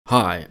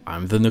Hi,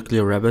 I'm the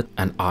Nuclear Rabbit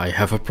and I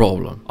have a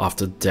problem.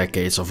 After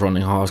decades of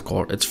running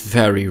hardcore, it's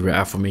very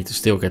rare for me to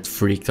still get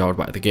freaked out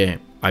by the game.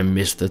 I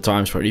missed the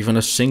times where even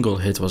a single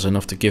hit was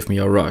enough to give me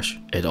a rush.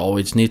 It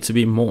always needs to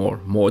be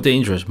more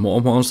dangerous, more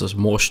monsters,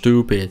 more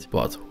stupid.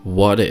 But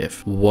what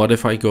if? What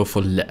if I go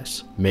for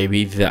less?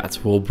 Maybe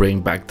that will bring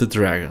back the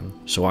dragon.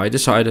 So I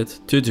decided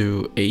to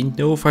do a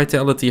no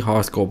vitality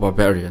hardcore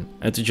barbarian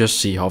and to just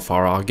see how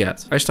far I'll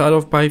get. I start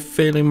off by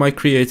failing my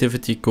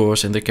creativity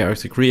course in the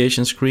character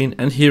creation screen,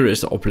 and here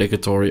is the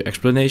obligatory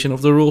explanation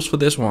of the rules for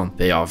this one.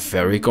 They are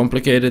very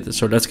complicated,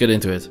 so let's get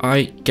into it.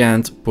 I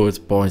can't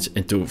put points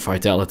into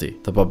vitality.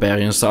 The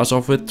barbarian starts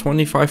off with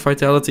 25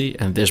 vitality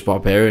and this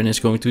barbarian is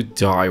going to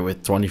die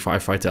with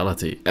 25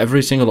 vitality.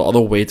 Every single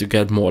other way to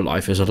get more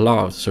life is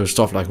allowed, so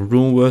stuff like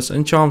rune words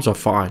and charms are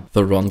fine.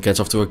 The run gets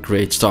off to a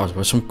great start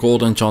where some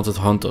cold enchanted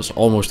hunters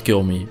almost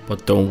kill me,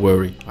 but don't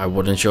worry, I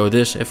wouldn't show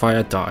this if I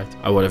had died.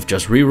 I would have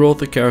just rerolled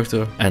the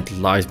character and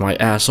lied my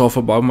ass off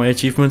about my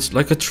achievements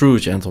like a true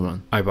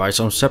gentleman. I buy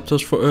some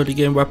scepters for early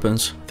game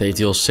weapons. They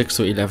deal 6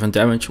 to 11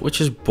 damage,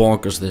 which is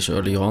bonkers this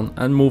early on,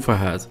 and move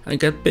ahead, and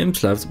get pimp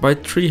slapped by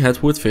 3-head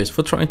Woodfist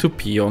for trying to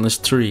pee on his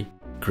tree.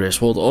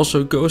 Griswold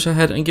also goes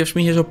ahead and gives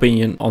me his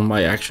opinion on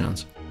my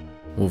actions.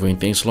 Moving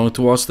things along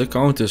towards the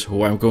countess,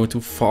 who I'm going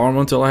to farm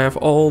until I have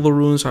all the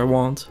runes I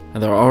want.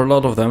 And there are a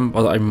lot of them,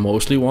 but I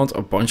mostly want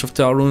a bunch of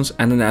tail runes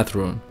and an add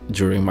rune.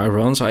 During my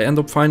runs I end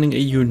up finding a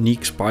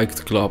unique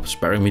spiked club,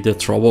 sparing me the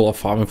trouble of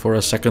farming for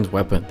a second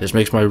weapon. This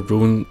makes my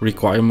rune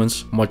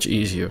requirements much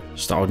easier.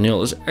 Stout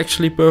Nail is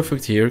actually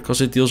perfect here because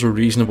it deals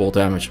reasonable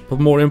damage, but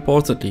more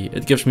importantly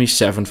it gives me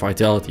 7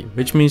 vitality,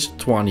 which means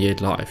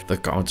 28 life. The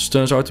countess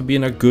turns out to be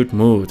in a good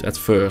mood at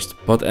first,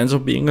 but ends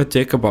up being a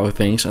dick about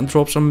things and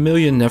drops a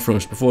million nev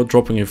runes before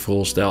dropping in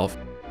full stealth.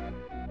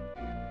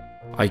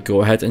 I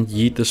go ahead and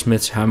yeet the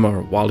smith's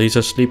hammer while he's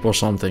asleep or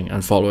something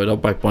and follow it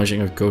up by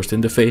punching a ghost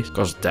in the face,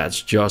 cause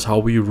that's just how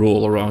we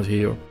roll around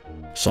here.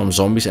 Some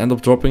zombies end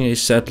up dropping a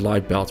set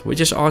light belt,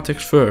 which is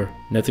Arctic's fur,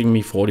 netting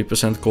me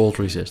 40% cold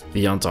resist.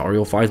 The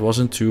Ontario fight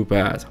wasn't too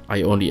bad.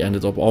 I only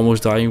ended up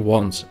almost dying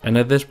once, and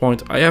at this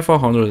point I have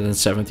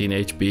 117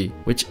 HP,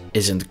 which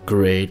isn't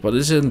great, but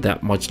isn't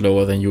that much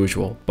lower than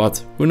usual.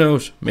 But who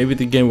knows, maybe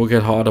the game will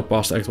get harder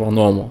past Act 1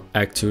 normal.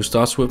 Act 2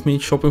 starts with me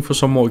shopping for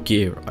some more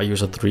gear. I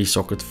use a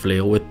 3-socket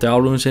flail with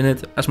tail runes in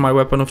it as my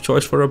weapon of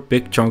choice for a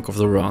big chunk of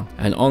the run.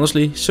 And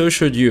honestly, so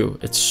should you,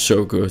 it's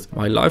so good.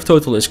 My life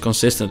total is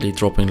consistently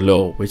dropping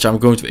low, which I'm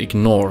going to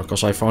ignore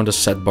because I found a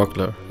set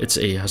buckler. It's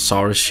a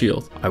Hussar's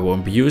shield. I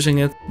won't be using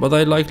it, but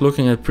I like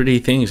looking at pretty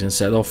things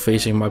instead of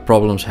facing my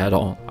problems head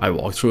on. I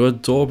walk through a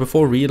door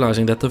before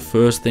realizing that the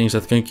first things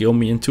that can kill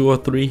me in 2 or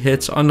 3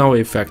 hits are now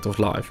a fact of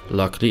life.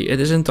 Luckily it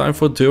isn't time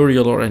for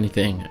Duriel or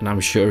anything, and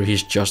I'm sure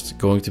he's just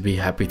going to be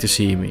happy to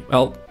see me.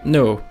 Well,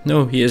 no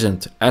he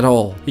isn't at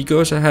all. He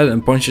goes ahead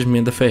and punches me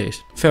in the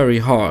face. Very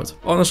hard.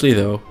 Honestly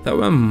though, that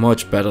went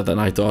much better than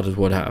I thought it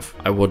would have.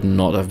 I would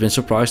not have been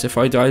surprised if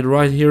I died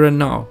right here and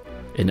now.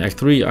 In Act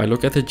 3 I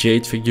look at the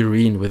jade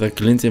figurine with a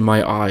glint in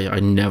my eye I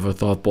never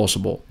thought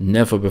possible.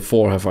 Never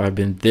before have I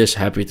been this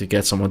happy to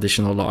get some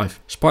additional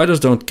life. Spiders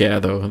don't care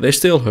though, they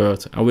still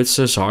hurt, and with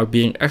Cesar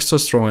being extra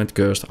strong and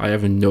cursed I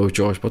have no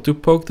choice but to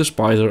poke the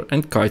spider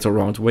and kite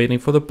around waiting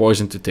for the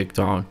poison to tick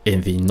down.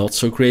 In the not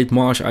so great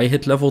Marsh I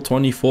hit level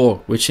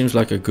 24, which seems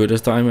like a good a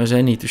time as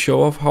any to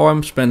show off how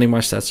I'm spending my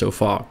stats so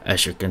far.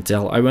 As you can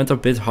tell I went a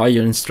bit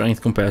higher in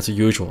strength compared to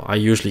usual. I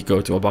usually go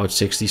to about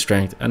 60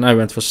 strength and I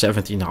went for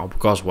 70 now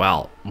because,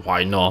 well,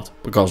 why not?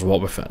 Because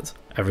Wobbuffet.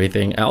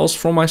 Everything else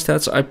from my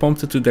stats I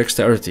pumped into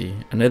dexterity,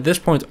 and at this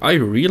point I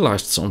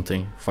realized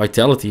something.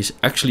 Vitality is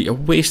actually a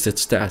wasted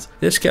stat.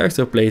 This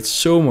character played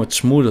so much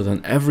smoother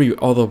than every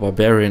other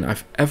barbarian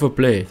I've ever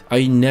played.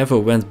 I never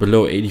went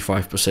below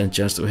 85%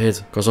 chance to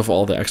hit because of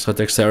all the extra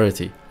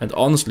dexterity. And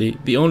honestly,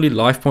 the only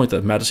life point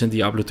that matters in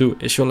Diablo 2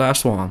 is your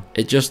last one.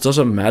 It just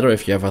doesn't matter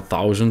if you have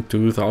 1000,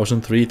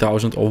 2000,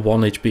 3000 or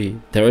 1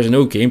 HP. There is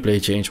no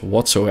gameplay change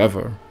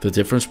whatsoever. The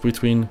difference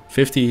between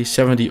 50,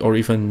 70 or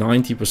even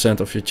 90%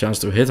 of your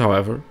chance to hit,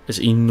 however, is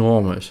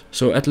enormous.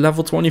 So at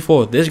level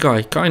 24 this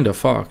guy kinda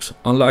fucks,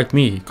 unlike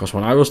me, cause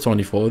when I was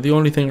 24 the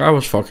only thing I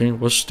was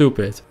fucking was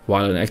stupid.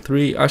 While in Act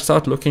 3 I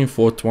start looking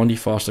for 20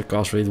 faster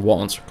cast rate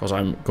wands, cause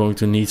I'm going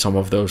to need some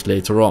of those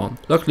later on.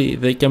 Luckily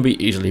they can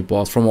be easily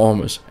bought from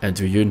Ormus. And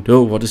do you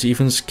know what is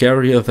even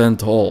scarier than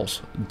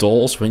dolls?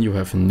 Dolls when you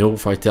have no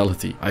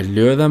vitality. I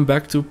lure them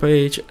back to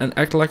page and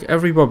act like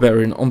every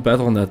barbarian on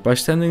Battle.net by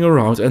standing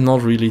around and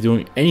not really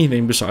doing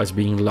anything besides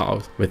being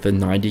loud. With the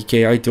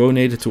 90k I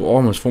donated to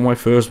Ormus for my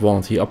first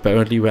wand, he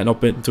apparently went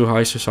up into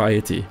high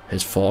society.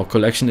 His fall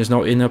collection is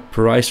now in a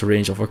price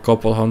range of a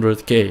couple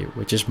 100k,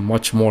 which is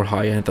much more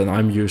high end than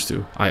I'm used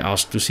to. I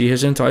asked to see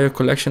his entire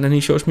collection and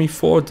he shows me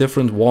 4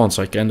 different wands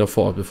I can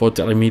afford before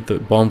telling me the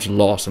bomb's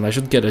lost and I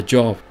should get a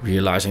job.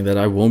 Realizing that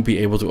I won't be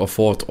able to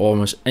afford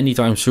Ormus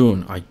anytime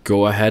soon, I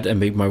go ahead and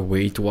make my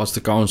way towards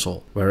the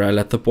council, where I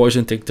let the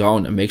poison tick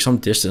down and make some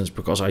distance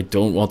because I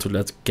don't want to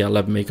let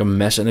Caleb make a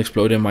mess and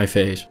explode in my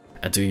face.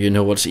 And do you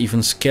know what's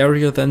even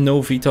scarier than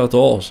no Vita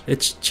dolls?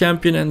 It's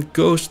champion and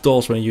ghost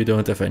dolls when you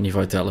don't have any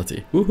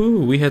vitality.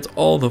 Woohoo, we had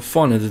all the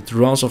fun in the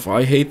trance of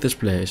I hate this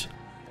place.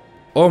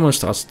 Almost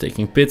starts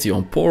taking pity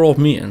on poor old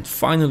me and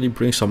finally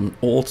brings some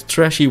old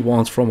trashy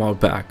wand from our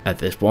bag. At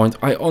this point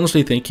I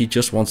honestly think he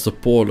just wants the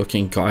poor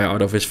looking guy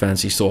out of his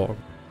fancy store.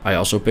 I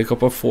also pick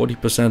up a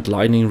 40%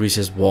 lightning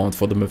resist wand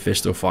for the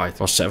Mephisto fight,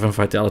 while 7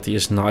 vitality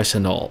is nice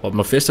and all, but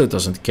Mephisto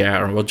doesn't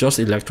care and will just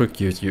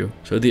electrocute you,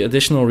 so the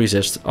additional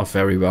resists are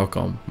very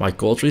welcome. My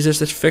cold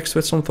resist is fixed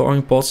with some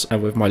thawing pots,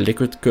 and with my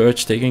liquid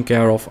courage taken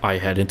care of, I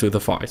head into the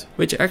fight,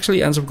 which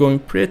actually ends up going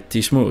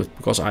pretty smooth,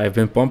 because I have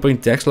been pumping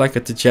decks like a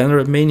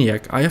degenerate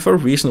maniac. I have a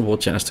reasonable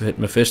chance to hit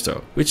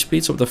Mephisto, which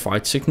speeds up the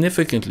fight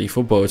significantly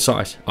for both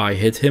sides. I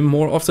hit him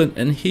more often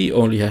and he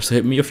only has to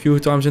hit me a few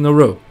times in a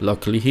row.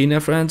 Luckily he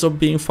never ends up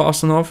being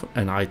fast enough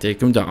and I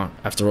take him down.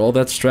 After all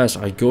that stress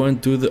I go and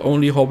do the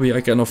only hobby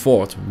I can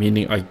afford,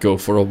 meaning I go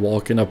for a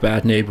walk in a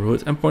bad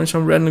neighborhood and point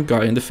some random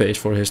guy in the face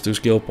for his 2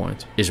 skill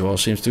points. Israel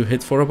seems to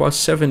hit for about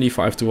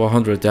 75 to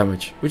 100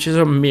 damage, which is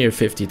a mere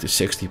 50 to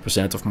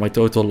 60% of my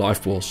total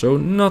life pool, so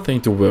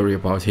nothing to worry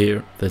about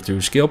here. The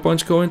 2 skill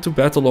points go into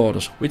battle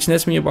orders, which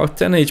nets me about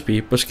 10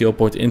 HP per skill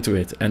point into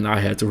it, and I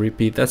had to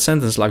repeat that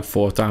sentence like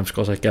 4 times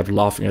because I kept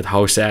laughing at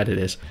how sad it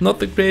is. Not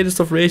the greatest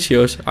of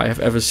ratios I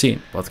have ever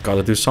seen, but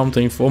gotta do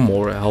something for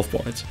more health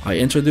points. I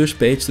introduce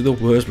Paige to the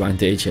worst blind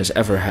date she has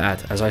ever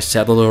had as I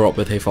saddle her up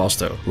with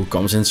Hefasto, who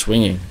comes in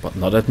swinging, but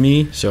not at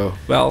me, so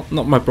well,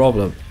 not my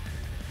problem.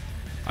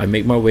 I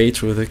make my way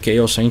through the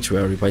Chaos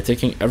Sanctuary by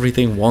taking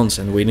everything once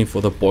and waiting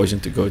for the poison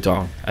to go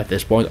down. At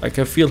this point I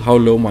can feel how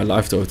low my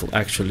life total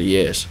actually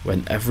is,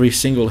 when every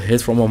single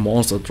hit from a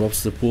monster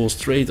drops the pool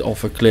straight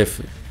off a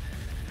cliff.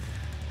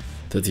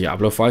 The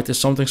Diablo fight is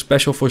something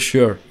special for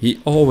sure.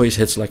 He always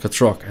hits like a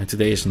truck and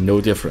today is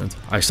no different.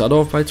 I start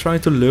off by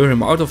trying to lure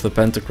him out of the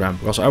pentagram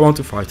because I want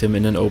to fight him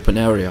in an open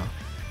area.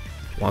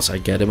 Once I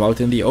get him out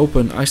in the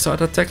open, I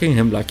start attacking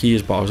him like he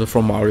is Bowser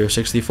from Mario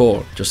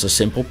 64. Just a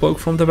simple poke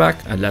from the back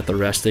and let the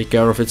rest take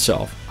care of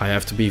itself. I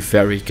have to be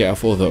very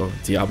careful though.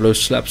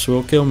 Diablo's slaps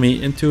will kill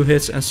me in 2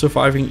 hits and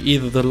surviving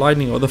either the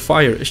lightning or the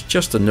fire is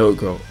just a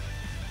no-go.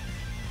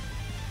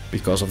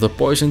 Because of the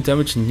poison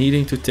damage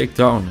needing to tick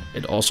down,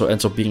 it also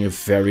ends up being a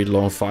very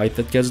long fight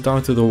that gets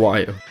down to the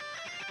wire.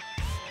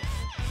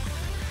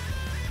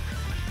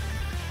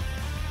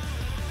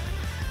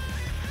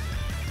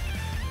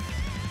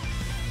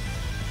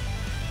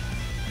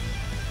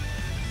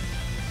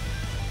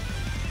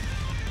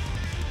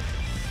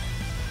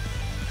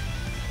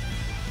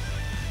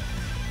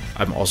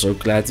 I'm also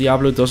glad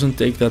Diablo doesn't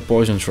take that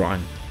poison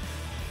shrine.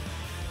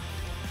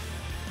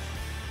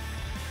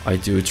 I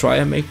do try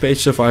and make Paige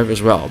survive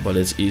as well, but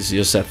it's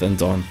easier said than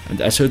done, and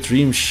as her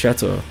dreams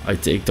shatter, I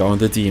take down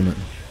the demon.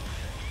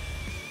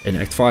 In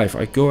Act 5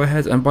 I go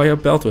ahead and buy a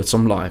belt with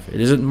some life. It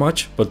isn't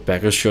much, but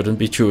beggars shouldn't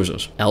be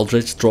choosers.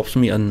 Eldritch drops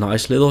me a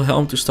nice little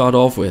helm to start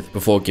off with,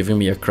 before giving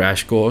me a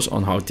crash course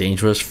on how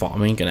dangerous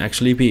farming can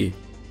actually be.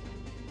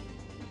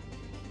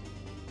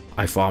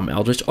 I farm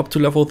Eldritch up to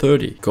level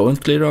 30, go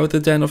and clear out the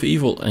Den of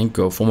Evil and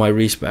go for my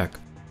respec.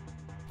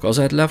 Cause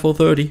at level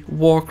 30,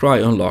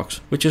 Warcry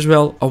unlocks, which is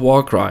well, a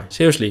Warcry.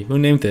 Seriously, who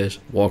named this?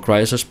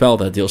 Warcry is a spell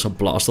that deals a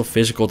blast of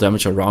physical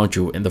damage around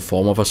you in the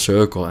form of a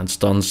circle and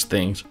stuns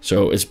things.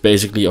 So it's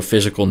basically a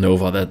physical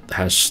Nova that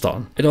has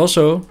stun. It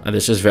also, and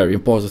this is very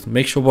important,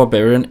 makes your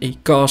Barbarian a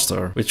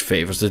caster, which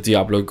favors the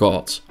Diablo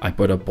gods. I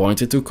put a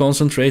point into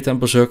Concentrate and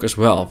Berserk as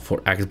well,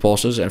 for act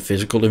bosses and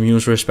physical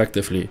immunes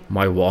respectively.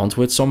 My wand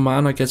with some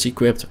mana gets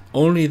equipped,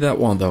 only that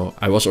one though.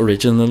 I was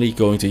originally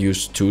going to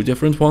use 2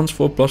 different ones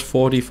for plus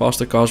 40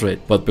 faster cast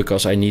rate, but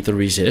because I need to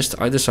resist,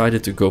 I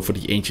decided to go for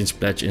the Ancient's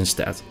Pledge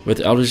instead.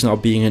 With Eldritch now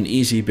being an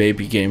easy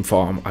baby game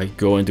farm, I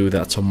go and do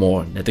that some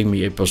more, netting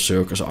me a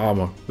Berserker's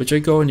armor, which I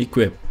go and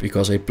equip,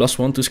 because a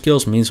 +1 to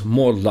skills means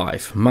more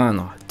life,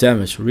 mana,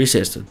 damage,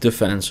 resist,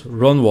 defense,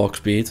 run walk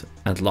speed,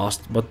 and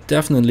last but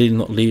definitely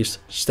not least,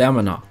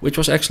 stamina, which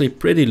was actually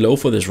pretty low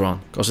for this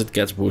run, cause it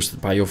gets boosted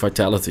by your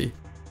vitality.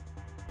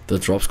 The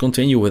drops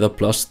continue with a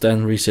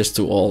 +10 resist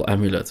to all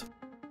amulet.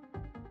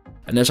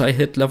 And as I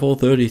hit level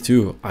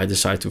 32, I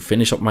decide to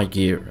finish up my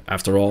gear.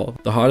 After all,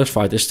 the hardest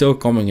fight is still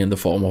coming in the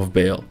form of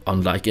Bale.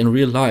 Unlike in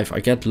real life, I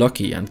get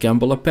lucky and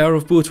gamble a pair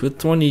of boots with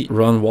 20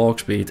 run walk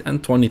speed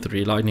and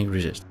 23 lightning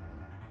resist.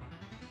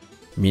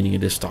 Meaning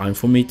it is time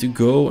for me to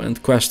go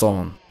and quest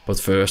on. But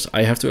first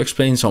I have to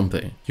explain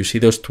something. You see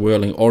those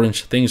twirling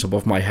orange things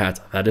above my head?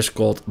 That is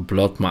called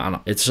Blood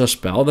Mana. It's a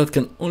spell that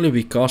can only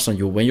be cast on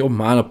you when your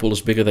mana pool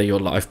is bigger than your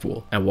life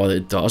pool. And what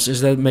it does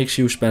is that it makes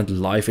you spend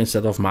life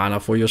instead of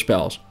mana for your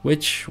spells.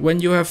 Which, when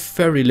you have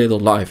very little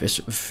life, is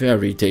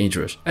very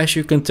dangerous. As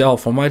you can tell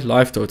from my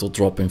life total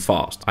dropping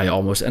fast. I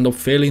almost end up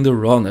failing the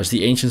run as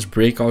the ancients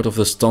break out of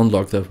the stun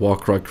lock that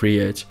Warcry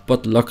creates.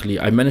 But luckily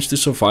I managed to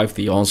survive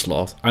the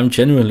onslaught. I'm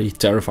genuinely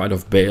terrified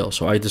of Bale,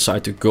 so I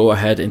decide to go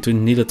ahead into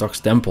Nidalee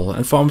Militox temple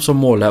and farm some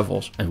more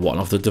levels, and one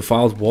of the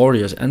defiled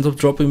warriors ended up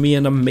dropping me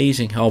an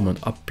amazing helmet.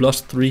 A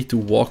 +3 to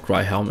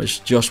Warcry helm is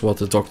just what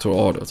the doctor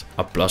ordered.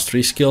 A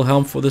 +3 skill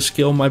helm for the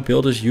skill my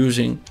build is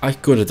using. I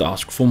couldn't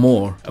ask for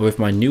more. And with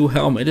my new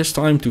helm it is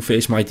time to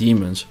face my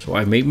demons, so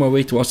I make my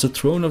way towards the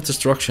Throne of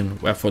Destruction,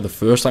 where for the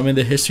first time in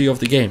the history of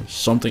the game,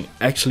 something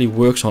actually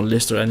works on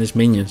Lister and his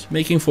minions,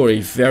 making for a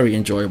very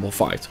enjoyable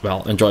fight.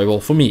 Well,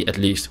 enjoyable for me at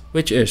least,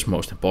 which is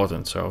most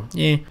important, so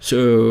yeah.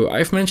 So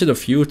I've mentioned a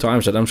few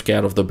times that I'm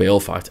scared of the Bale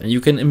fight, and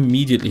you can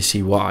immediately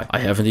see why. I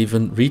haven't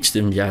even reached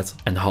him yet,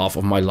 and half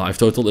of my life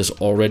total is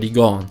already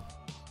gone.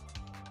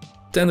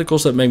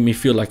 Tentacles that make me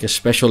feel like a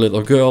special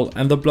little girl,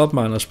 and the Blood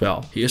Mana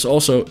spell. He is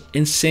also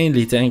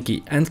insanely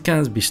tanky and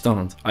can't be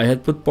stunned. I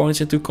had put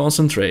points into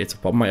Concentrate,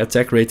 but my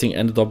attack rating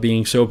ended up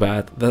being so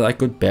bad that I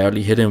could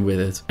barely hit him with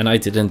it. And I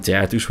didn't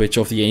dare to switch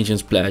off the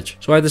Ancient's Pledge,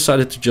 so I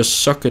decided to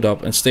just suck it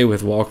up and stay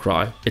with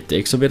Warcry. It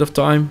takes a bit of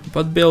time,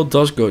 but Bale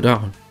does go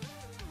down.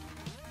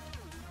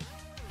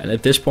 And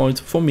at this point,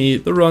 for me,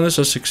 the run is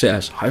a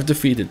success. I've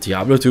defeated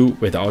Diablo 2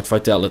 without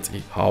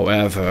Vitality.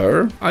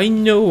 However, I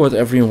know what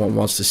everyone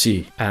wants to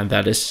see, and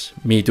that is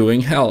me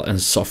doing hell and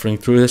suffering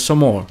through this some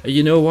more. And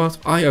you know what?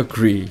 I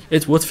agree.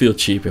 It would feel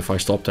cheap if I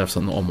stopped after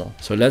normal.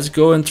 So let's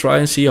go and try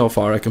and see how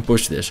far I can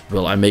push this.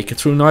 Will I make it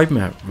through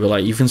Nightmare? Will I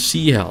even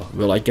see hell?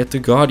 Will I get the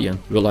Guardian?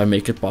 Will I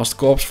make it past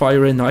Corpse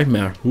Fire in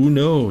Nightmare? Who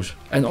knows?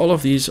 And all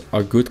of these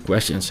are good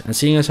questions, and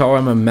seeing as how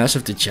I'm a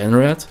massive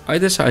degenerate, I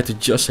decide to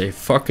just say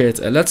fuck it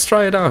and let's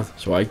try it out.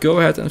 So I go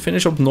ahead and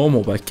finish up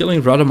normal by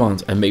killing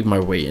Radamant and make my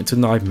way into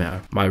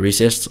Nightmare. My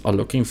resists are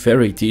looking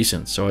very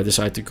decent, so I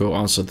decide to go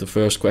answer the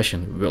first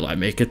question. Will I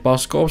make it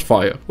past Corpse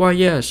Fire? Why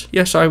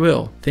yes I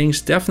will.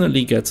 Things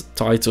definitely get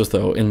tighter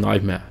though in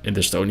Nightmare. In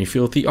the Stony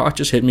Field the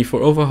archers hit me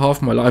for over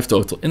half my life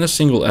total in a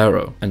single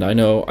arrow. And I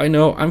know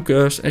I'm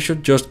cursed and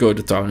should just go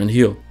to town and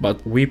heal.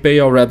 But we pay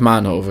our red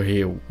mana over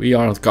here. We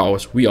aren't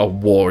cowards. We are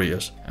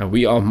warriors, and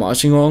we are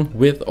marching on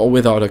with or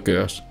without a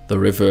curse. The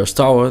reverse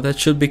tower that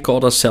should be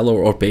called a cellar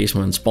or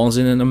basement spawns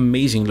in an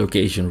amazing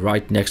location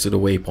right next to the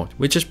waypoint,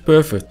 which is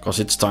perfect because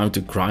it's time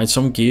to grind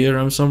some gear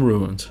and some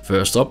ruins.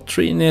 First up,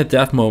 3 near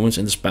death moments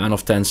in the span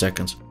of 10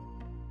 seconds.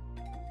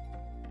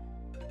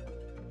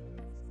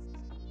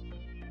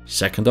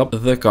 Second up,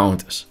 the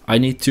counters. I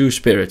need 2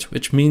 spirits,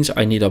 which means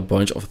I need a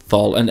bunch of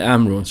Thal and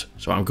Am runes,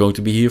 so I'm going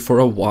to be here for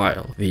a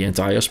while. The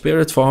entire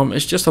spirit farm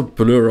is just a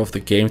blur of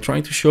the game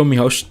trying to show me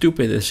how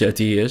stupid this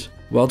city is,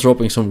 while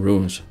dropping some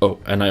runes. Oh,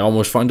 and I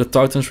almost find the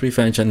Titan's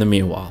Revenge in the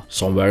meanwhile.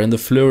 Somewhere in the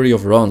flurry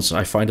of runs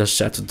I find a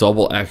set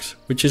double axe,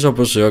 which is a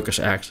Berserker's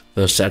axe.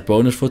 The set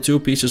bonus for 2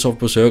 pieces of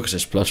Berserkers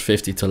is plus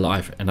 50 to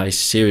life, and I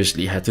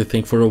seriously had to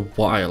think for a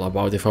while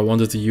about if I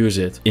wanted to use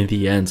it. In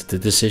the end, the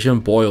decision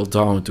boiled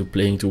down to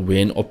playing to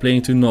win or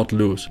playing to not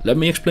lose. Let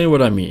me explain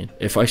what I mean.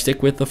 If I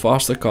stick with the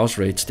faster cast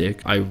rate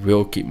stick, I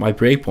will keep my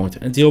breakpoint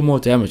and deal more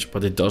damage,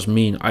 but it does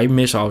mean I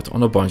miss out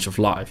on a bunch of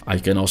life. I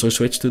can also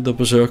switch to the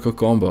Berserker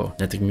combo,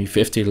 netting me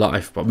 50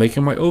 life, but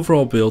making my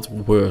overall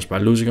build worse by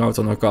losing out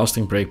on a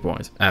casting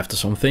breakpoint. After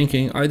some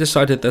thinking, I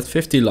decided that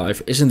 50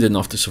 life isn't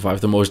enough to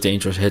survive the most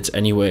dangerous hits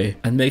anyway,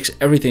 and makes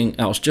everything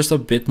else just a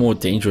bit more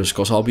dangerous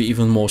cause I'll be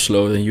even more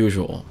slow than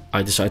usual.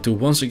 I decide to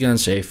once again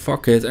say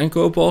fuck it and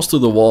go balls to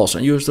the walls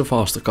and use the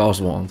faster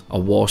cast wand. A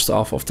war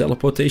staff of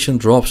teleportation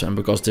drops, and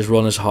because this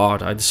run is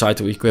hard I decide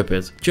to equip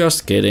it.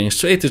 Just kidding,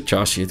 straight to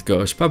Chassis it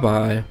goes, bye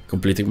bye.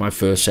 Completing my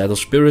first set of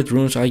spirit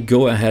runes, I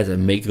go ahead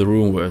and make the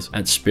rune word,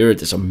 and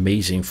spirit is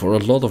amazing for a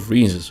lot of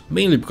reasons,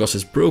 mainly because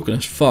it's broken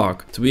as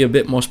fuck. To be a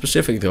bit more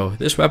specific though,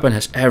 this weapon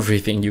has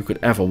everything you could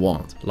ever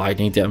want.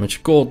 Lightning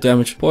damage, cold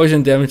damage,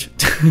 poison damage,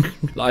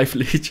 life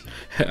leech.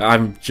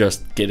 I'm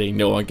just kidding,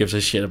 no one gives a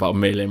shit about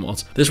melee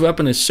mods. This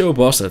weapon is so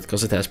busted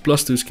because it has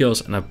plus 2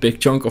 skills and a big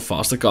chunk of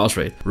faster cast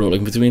rate,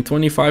 rolling between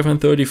 25 and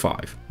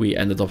 35. We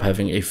ended up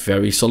having a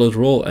very solid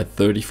roll at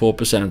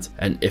 34%,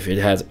 and if it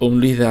had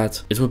only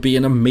that, it would be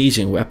an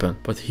amazing weapon.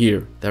 But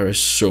here, there is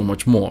so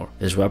much more.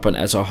 This weapon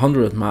adds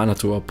 100 mana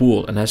to our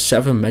pool and has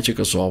 7 magic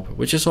absorb,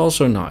 which is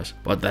also nice.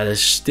 But that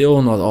is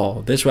still not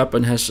all. This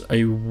weapon has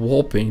a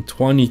whopping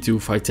 22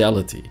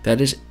 vitality.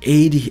 That is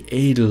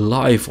 88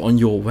 life on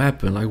your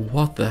weapon. Like,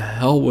 what the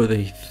hell were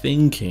they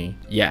thinking?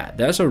 Yeah,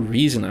 there's a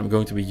reason I'm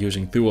going to be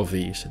using 2 of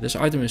these. This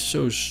item is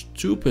so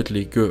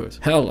stupidly good.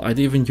 Hell, I'd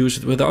even use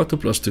it without the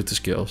plus 2 to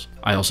skills.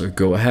 I also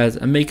go ahead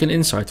and make an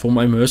insight for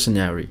my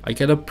mercenary. I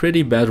get a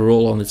pretty bad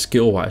roll on it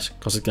skill wise,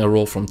 because it can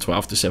roll from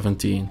 12 to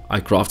 17. I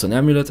craft an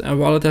amulet, and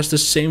while it has the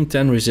same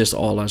 10 resist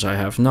all as I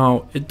have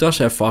now, it does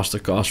have faster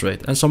cast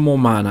rate and some more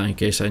mana in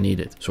case I need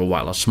it. So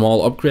while a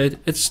small upgrade,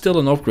 it's still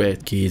an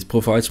upgrade. Keith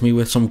provides me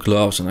with some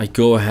gloves, and I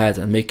go ahead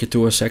and make it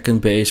to a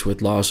second base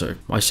with laser.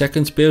 My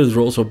second spirit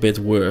rolls are a bit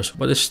worse,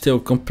 but it's still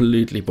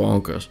completely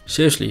bonkers.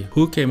 Seriously,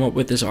 who came up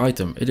with this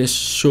item? It is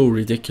so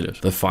ridiculous.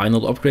 The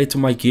final upgrade to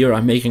my gear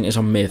I'm making is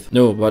a myth.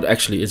 No, but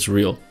actually it's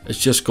real. It's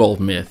just called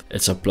myth.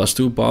 It's a plus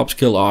 2 barb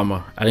skill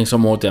armor, adding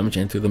some more damage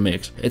into the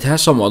mix. It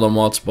has some other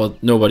mods,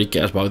 but nobody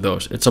cares about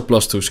those. It's a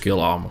plus 2 skill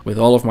armor. With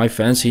all of my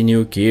fancy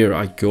new gear,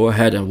 I go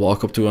ahead and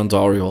walk up to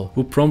Andariel,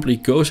 who promptly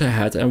goes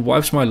ahead and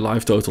wipes my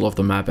life total off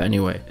the map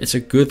anyway. It's a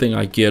good thing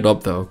I geared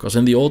up though, cause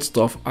in the old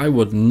stuff I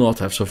would not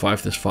have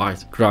survived this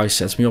fight. Cry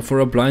sets me up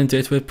for a blind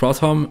date with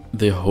Pratham,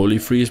 the Holy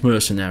Freeze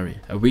mercenary,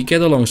 and we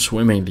get along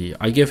swimmingly.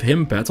 I give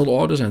him battle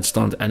orders and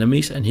stunned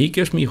enemies, and he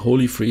gives me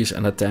Holy Freeze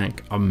and a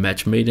tank, a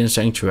match made in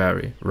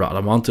Sanctuary.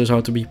 Radamant turns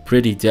out to be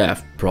pretty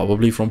deaf,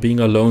 probably from being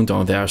alone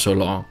down there so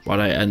long, but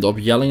I end up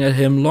yelling at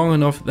him long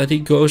enough that he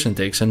goes and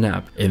takes a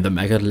nap. In the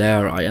Maggot Lair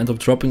I end up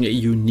dropping a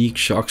unique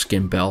shark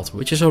skin belt,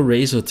 which is a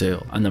razor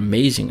tail, an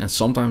amazing and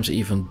sometimes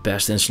even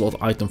best in slot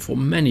item for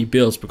many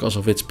builds because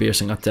of its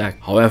piercing attack.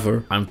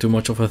 However, I'm too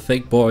much of a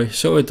thick boy,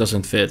 so it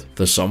doesn't fit.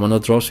 The summoner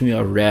drops me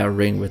a rare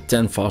ring with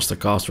 10 faster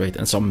cast rate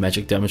and some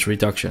magic damage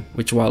reduction,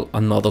 which while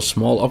another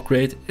small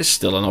upgrade is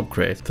still an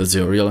upgrade. The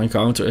Duriel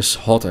encounter is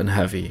hot and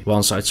heavy.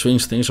 One side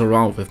swings things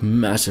around with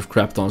massive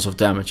crap tons of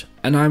damage,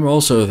 and I'm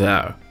also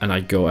there. And I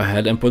go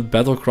ahead and put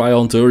Battle Cry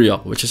on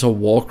Duriel, which is a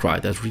war cry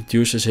that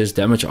reduces his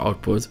damage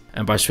output,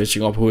 and by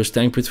switching up who is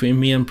tank between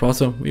me and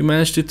Pratham, we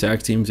managed to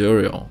tag team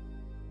Duriel.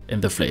 In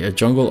the Flayer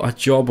jungle, a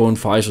Jawbone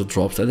Visor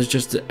drops that is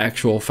just the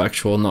actual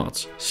factual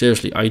nuts.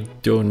 Seriously, I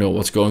don't know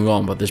what's going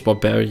on, but this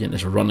Barbarian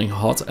is running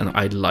hot and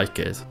I like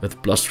it.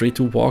 With +3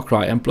 to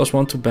Warcry and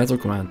 +1 to Battle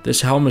Command,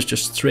 this helm is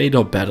just straight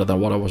up better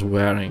than what I was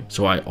wearing,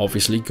 so I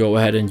obviously go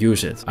ahead and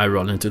use it. I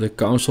run into the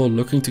council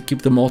looking to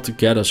keep them all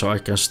together so I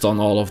can stun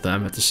all of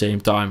them at the same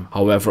time.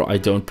 However, I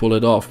don't pull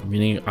it off,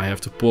 meaning I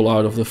have to pull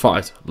out of the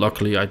fight.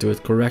 Luckily I do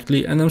it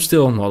correctly and I'm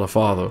still not a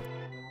father.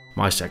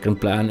 My second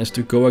plan is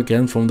to go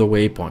again from the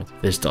waypoint.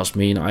 This does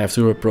mean I have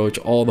to approach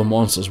all the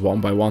monsters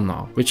one by one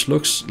now, which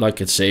looks like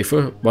it's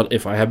safer, but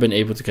if I had been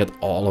able to get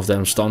all of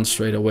them stunned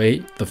straight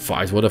away, the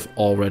fight would have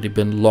already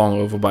been long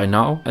over by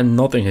now, and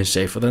nothing is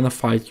safer than a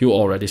fight you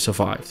already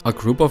survived. A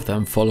group of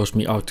them follows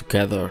me out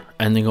together,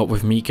 ending up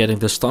with me getting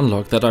the stun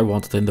lock that I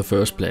wanted in the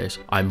first place.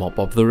 I mop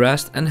up the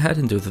rest and head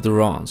into the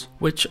Durans,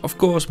 which of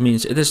course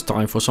means it is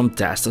time for some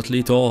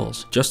dastardly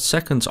dolls. Just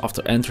seconds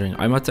after entering,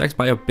 I'm attacked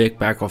by a big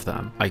pack of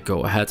them. I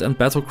go ahead and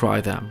battle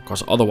cry them,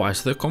 cause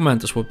otherwise the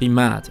commenters would be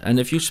mad, and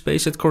if you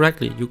space it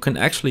correctly you can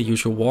actually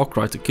use your war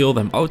cry to kill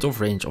them out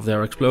of range of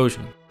their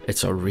explosion.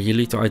 It's a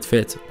really tight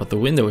fit, but the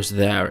window is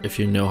there if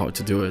you know how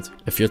to do it.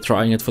 If you're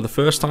trying it for the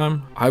first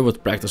time, I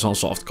would practice on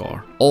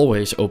softcore.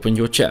 Always open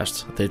your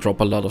chest, they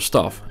drop a lot of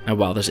stuff, and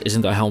while this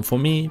isn't a helm for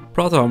me,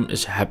 Pratham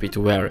is happy to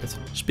wear it.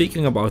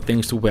 Speaking about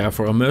things to wear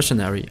for a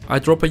mercenary, I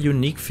drop a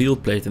unique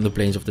field plate in the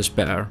Plains of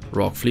Despair.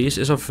 Rock Fleece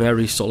is a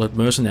very solid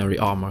mercenary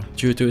armor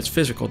due to its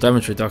physical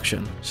damage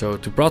reduction, so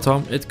to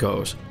Pratham it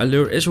goes. I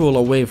lure Israel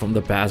away from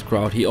the bad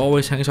crowd he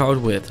always hangs out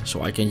with,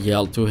 so I can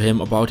yell to him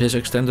about his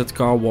extended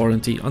car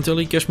warranty until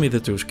he gives me the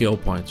 2 skill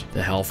points. The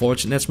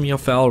Hellforge nets me a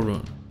Fel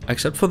rune.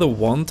 Except for the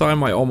one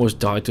time I almost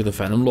died to the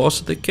Venom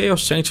Loss, the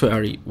Chaos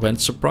Sanctuary went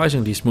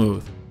surprisingly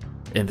smooth.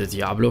 In the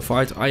Diablo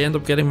fight, I end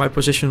up getting my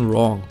position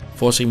wrong,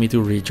 forcing me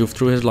to rejuve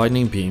through his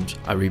lightning beams.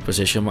 I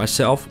reposition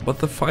myself, but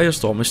the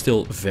firestorm is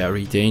still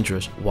very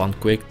dangerous. One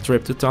quick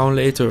trip to town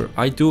later,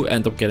 I do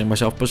end up getting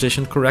myself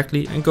positioned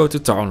correctly and go to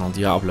town on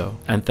Diablo.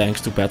 And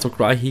thanks to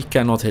Battlecry, he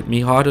cannot hit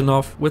me hard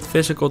enough with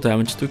physical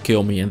damage to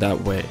kill me in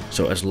that way.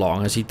 So as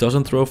long as he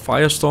doesn't throw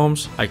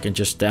firestorms, I can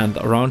just stand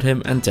around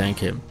him and tank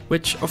him.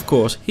 Which of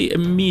course he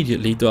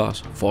immediately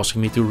does,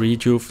 forcing me to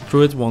rejuve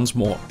through it once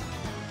more.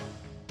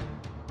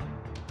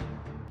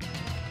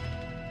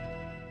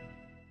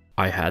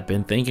 I had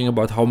been thinking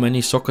about how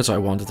many sockets I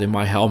wanted in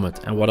my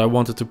helmet and what I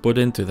wanted to put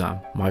into them.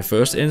 My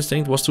first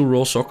instinct was to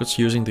roll sockets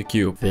using the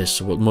cube.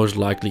 This would most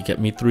likely get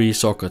me 3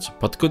 sockets,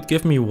 but could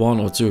give me 1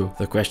 or 2.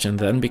 The question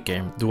then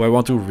became, do I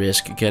want to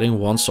risk getting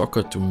 1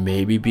 socket to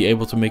maybe be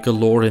able to make a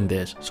lore in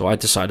this? So I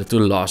decided to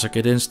laser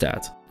it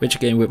instead. Which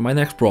came with my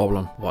next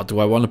problem. What do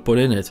I want to put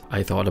in it?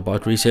 I thought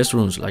about resist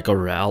runes like a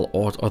Ral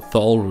or a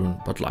Thal rune,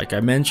 but like I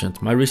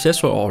mentioned, my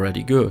resists were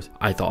already good.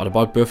 I thought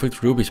about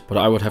perfect rubies, but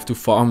I would have to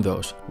farm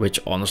those, which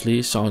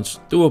honestly sounds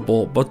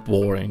doable but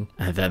boring.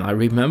 And then I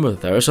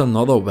remembered there is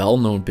another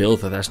well-known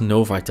build that has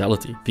no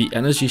vitality, the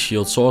Energy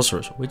Shield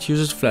Sorceress, which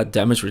uses flat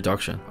damage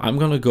reduction. I'm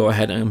gonna go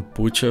ahead and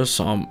butcher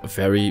some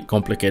very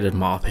complicated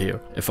math here.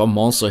 If a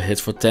monster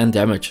hits for 10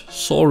 damage,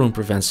 Soul Rune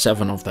prevents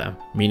 7 of them,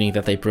 meaning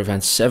that they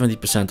prevent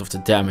 70% of the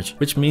damage,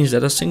 which means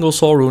that a single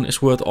Soul Rune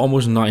is worth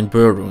almost 9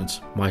 Burr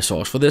runes. My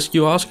source for this,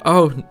 you ask?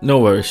 Oh, no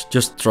worries,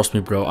 just trust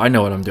me bro, I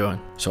know what I'm doing.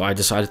 So I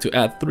decided to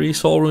add 3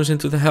 Soul Runes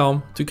into the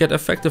helm to get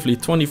effectively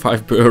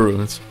 25 Burr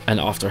runes. And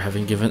after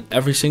having given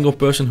every single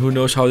person who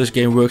knows how this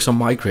game works a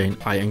migraine,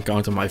 I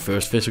encounter my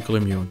first physical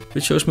immune,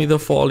 which shows me the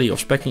folly of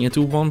speccing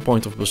into 1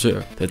 point of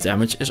Berserk. The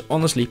damage is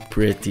honestly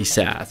pretty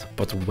sad,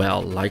 but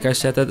well, like I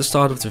said at the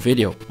start of the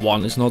video,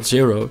 1 is not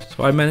 0,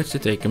 so I managed to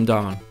take him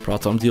down.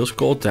 Pratham deals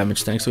cold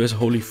damage thanks to his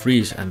Holy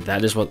Freeze, and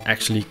that is what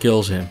actually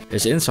kills him.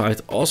 His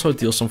Insight also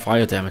deals some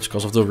fire damage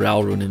because of the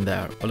Ral rune in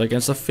there, but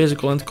against a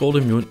physical and cold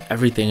immune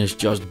everything is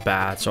just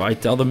bad, so I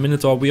tell the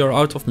Minotaur we are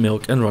out of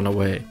milk and run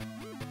away.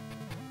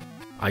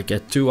 I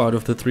get 2 out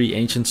of the 3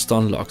 ancient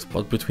stun locked,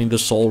 but between the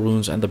Soul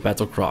Runes and the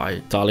Battle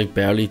Cry, Talik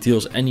barely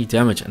deals any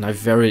damage and I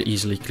very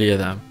easily clear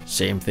them.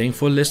 Same thing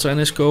for Lister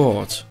and his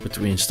cohorts.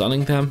 Between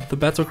stunning them, the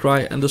battle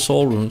cry and the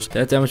soul runes,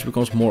 their damage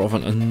becomes more of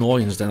an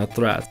annoyance than a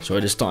threat. So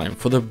it is time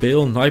for the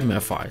Bale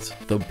Nightmare fight.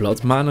 The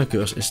Blood Mana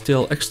Curse is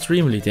still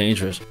extremely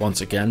dangerous, once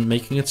again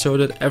making it so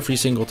that every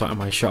single time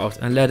I shout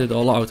and let it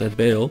all out at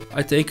Bale,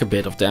 I take a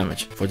bit of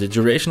damage. For the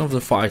duration of the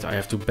fight I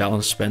have to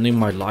balance spending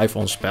my life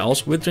on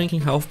spells with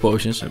drinking health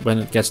potions, and when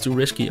it gets too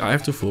risky I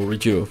have to full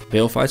rejuve.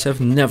 Bale fights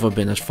have never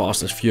been as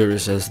fast as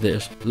furious as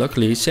this.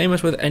 Luckily, same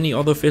as with any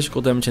other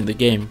physical damage in the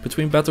game,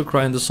 between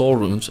Battlecry and the soul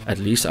runes, at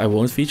least I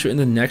won't feature in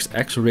the next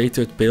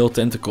X-rated Bale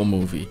Tentacle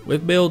movie.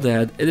 With Bale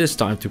dead, it is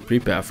time to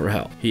prepare for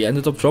hell. He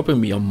ended up dropping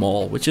me a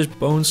Maul, which is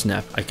Bone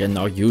Snap. I can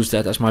now use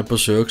that as my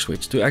Berserk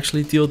switch to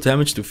actually deal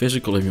damage to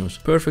physical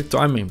immunes. Perfect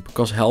timing,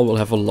 because hell will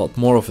have a lot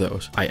more of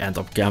those. I end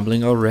up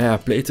gambling a rare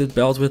plated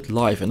belt with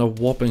life and a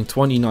whopping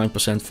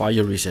 29%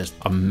 fire resist.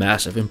 A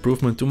massive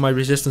improvement to my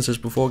resistances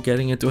before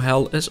getting into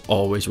hell is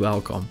always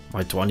welcome.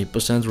 My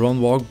 20%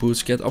 run walk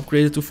boots get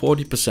upgraded to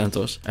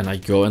 40%ers, and I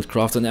go and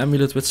craft an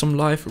amulet with some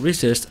life,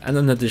 resist and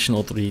an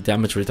additional 3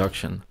 damage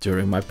reduction.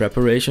 During my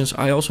preparations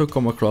I also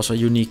come across a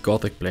unique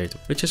gothic blade,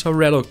 which is a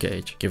rattle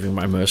cage, giving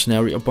my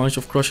mercenary a bunch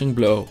of crushing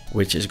blow,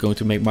 which is going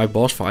to make my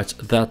boss fights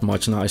that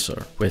much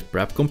nicer. With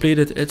prep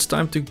completed, it's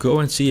time to go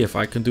and see if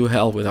I can do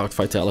hell without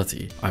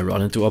vitality. I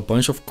run into a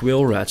bunch of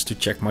quill rats to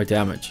check my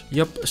damage.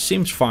 Yup,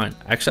 seems fine,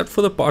 except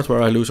for the part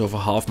where I lose over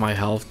half my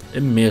health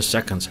in mere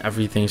seconds.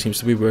 Everything seems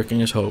to be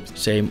working as hoped.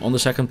 Same on the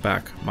second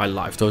pack. My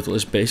life total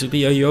is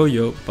basically a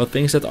yo-yo, but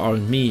things that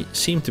aren't me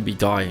seem to be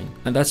dying.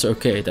 And that's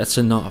okay, that's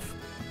enough.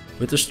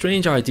 With the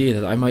strange idea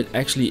that I might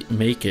actually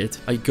make it,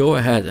 I go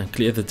ahead and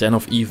clear the Den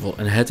of Evil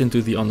and head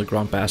into the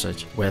underground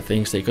passage, where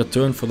things take a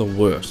turn for the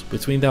worse.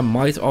 Between their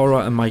might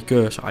aura and my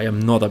curse, I am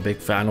not a big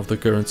fan of the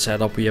current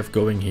setup we have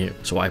going here.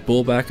 So I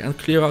pull back and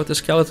clear out the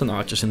skeleton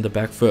archers in the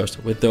back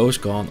first. With those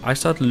gone, I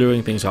start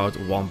luring things out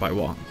one by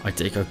one. I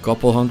take a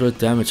couple hundred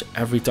damage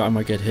every time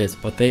I get hit,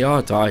 but they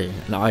are dying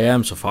and I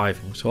am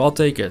surviving, so I'll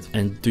take it.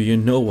 And do you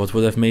know what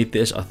would have made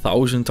this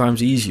 1,000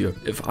 times easier?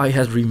 If I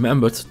had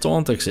remembered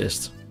Taunt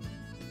exists.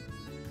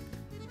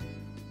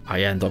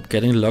 I end up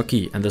getting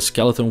lucky and the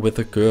skeleton with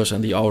the curse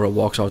and the aura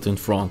walks out in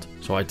front,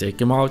 so I take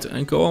him out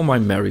and go on my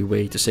merry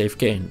way to save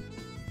Cain,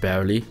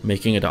 barely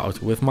making it out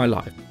with my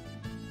life.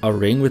 A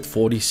ring with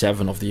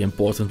 47 of the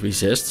important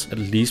resists at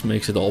least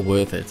makes it all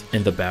worth it.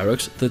 In the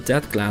barracks, the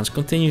dead clans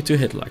continue to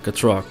hit like a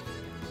truck.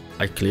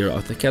 I clear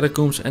out the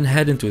catacombs and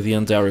head into the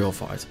Andariel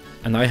fight.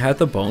 And I had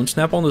the Bone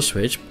Snap on the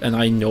switch and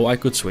I know I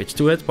could switch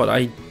to it, but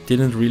I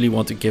didn't really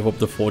want to give up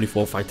the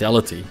 44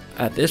 vitality.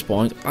 At this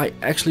point, I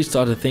actually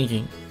started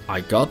thinking, I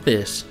got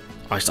this.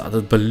 I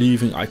started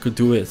believing I could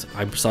do it.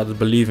 I started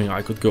believing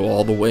I could go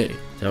all the way.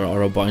 There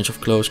are a bunch of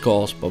close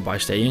calls, but by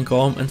staying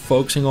calm and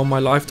focusing on my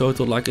life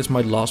total like it's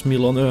my last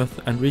meal on earth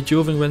and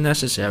rejuving when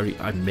necessary,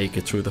 I make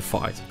it through the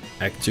fight.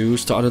 Act 2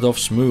 started off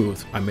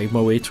smooth. I made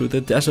my way through the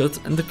desert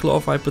and the Claw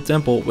Viper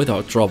Temple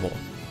without trouble.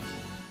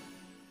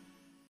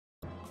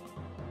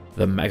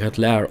 The Maggot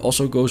Lair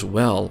also goes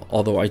well,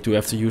 although I do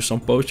have to use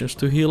some potions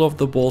to heal off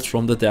the bolts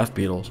from the death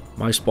beetles.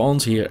 My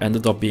spawns here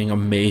ended up being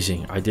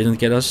amazing. I didn't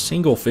get a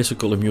single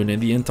physical immune in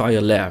the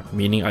entire lair,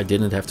 meaning I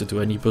didn't have to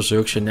do any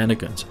berserk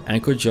shenanigans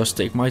and could just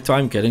take my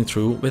time getting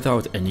through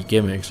without any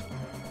gimmicks.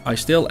 I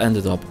still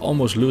ended up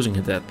almost losing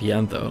it at the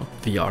end though.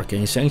 The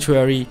Arcane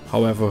Sanctuary,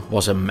 however,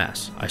 was a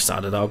mess. I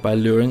started out by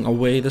luring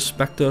away the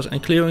specters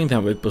and clearing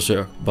them with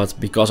Berserk, but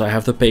because I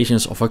have the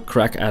patience of a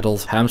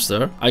crack-addled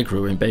hamster, I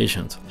grew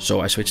impatient.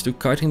 So I switched to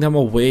kiting them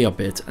away a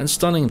bit and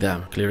stunning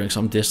them, clearing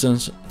some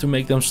distance to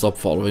make them stop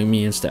following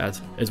me instead.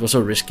 It was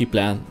a risky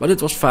plan, but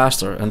it was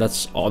faster and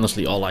that's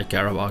honestly all I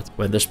care about.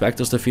 When the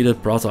specters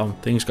defeated Pratam,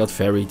 things got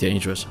very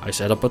dangerous. I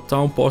set up a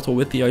town portal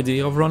with the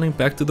idea of running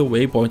back to the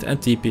waypoint and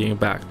TPing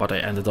back, but I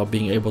ended up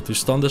being able to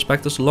stun the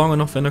specters long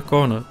enough in a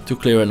corner to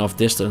clear enough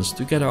distance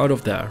to get out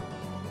of there.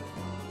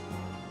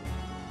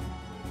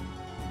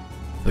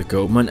 The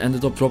Goatman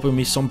ended up dropping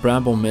me some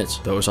Bramble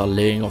Mids, those are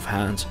laying off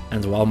hands,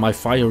 and while my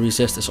fire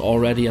resist is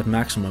already at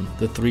maximum,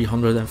 the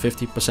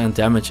 350%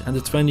 damage and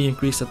the 20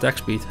 increased attack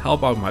speed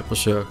help out my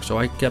Berserk, so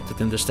I kept it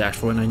in the stash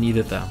for when I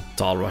needed them.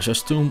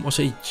 Talrusha's Tomb was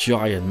a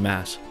giant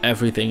mess.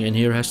 Everything in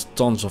here has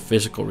tons of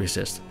physical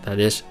resist, that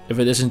is, if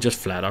it isn't just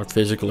flat out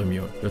physical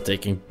immune. You're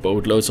taking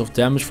boatloads of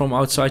damage from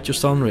outside your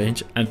stun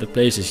range and the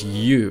place is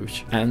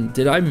huge. And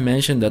did I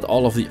mention that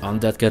all of the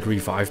undead get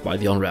revived by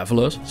the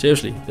Unravelers?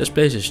 Seriously, this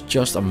place is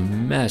just a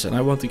mess and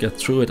I want to get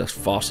through it as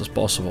fast as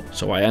possible.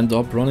 So I end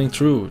up running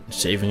through,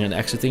 saving and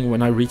exiting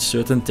when I reach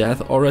certain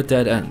death or a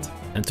dead end.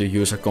 And to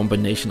use a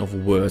combination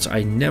of words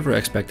I never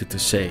expected to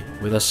say,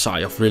 with a sigh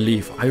of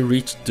relief I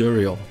reached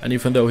Duriel, and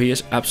even though he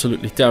is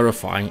absolutely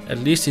terrifying, at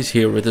least he's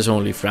here with his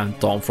only friend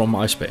Tom from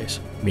MySpace.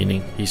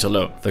 meaning he's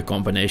alone. The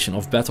combination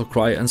of battle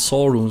cry and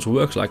soul runes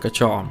works like a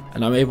charm,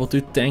 and I'm able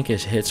to tank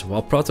his hits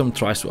while Pratham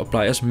tries to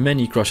apply as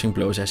many crushing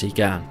blows as he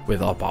can.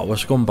 With our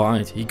powers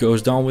combined, he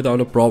goes down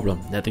without a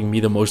problem, netting me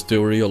the most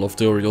Turiel of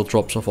Turiel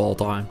drops of all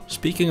time.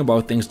 Speaking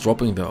about things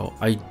dropping though,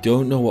 I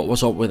don't know what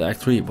was up with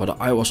Act 3,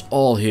 but I was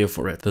all here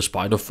for it. The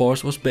Spider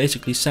Forest was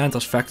basically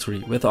Santa's factory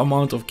with the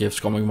amount of gifts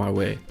coming my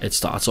way. It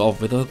starts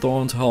off with a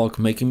Thorned Hulk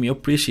making me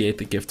appreciate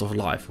the gift of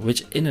life,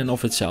 which in and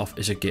of itself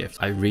is a gift.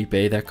 I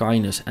repay their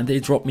kindness and they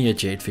drop me a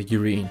Jade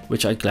figurine,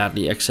 which I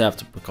gladly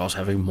accept because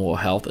having more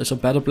health is a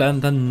better plan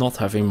than not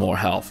having more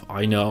health.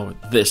 I know,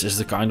 this is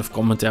the kind of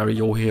commentary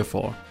you're here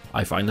for.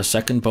 I find a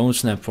second Bone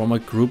Snap from a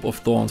group of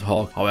Thorned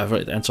Hulk, however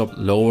it ends up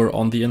lower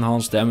on the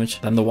enhanced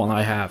damage than the one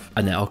I have.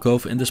 An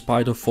alcove in the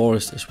Spider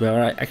Forest is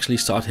where I actually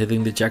start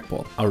hitting the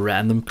jackpot. A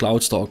random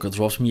Cloudstalker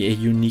drops me a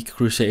unique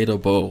Crusader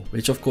bow,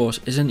 which of course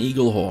is an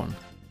eagle horn.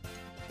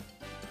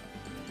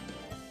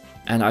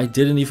 And I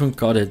didn't even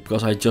cut it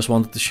because I just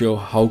wanted to show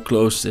how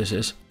close this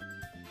is.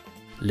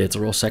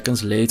 Literal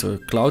seconds later,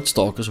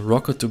 Cloudstalkers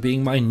rocket to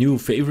being my new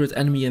favorite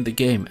enemy in the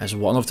game, as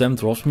one of them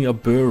drops me a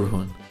Burr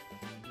rune.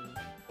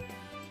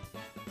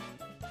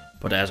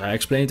 But as I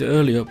explained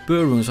earlier,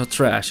 Burr runes are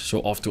trash, so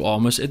off to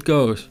Armus it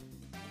goes.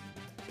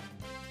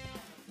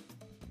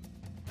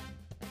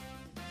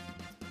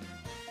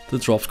 The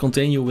drops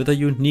continue with a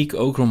unique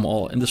Ogre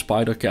Maul in the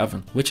Spider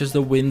Cavern, which is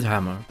the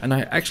Windhammer, and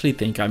I actually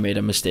think I made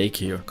a mistake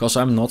here, cause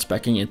I'm not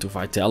speccing into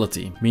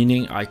Vitality,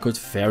 meaning I could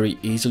very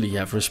easily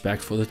have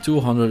respect for the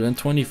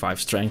 225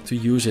 strength to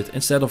use it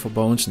instead of a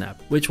Bone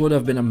Snap, which would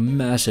have been a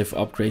massive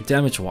upgrade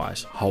damage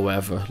wise.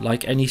 However,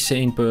 like any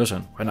sane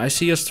person, when I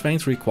see a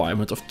strength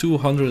requirement of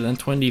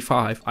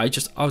 225, I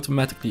just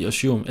automatically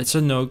assume it's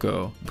a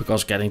no-go,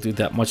 because getting to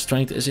that much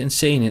strength is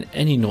insane in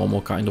any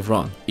normal kind of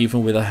run.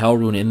 Even with a Hell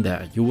rune in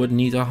there, you would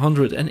need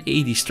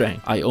 180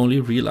 strength. I only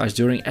realized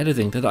during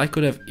editing that I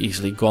could have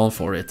easily gone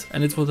for it,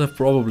 and it would have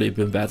probably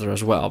been better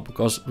as well,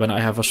 because when I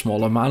have a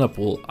smaller mana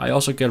pool, I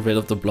also get rid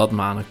of the blood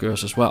mana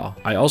curse as well.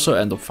 I also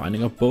end up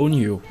finding a Bone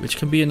Hue, which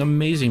can be an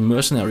amazing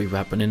mercenary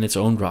weapon in its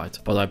own right,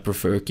 but I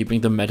prefer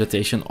keeping the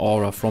meditation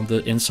aura from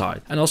the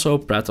inside, and also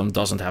Pratham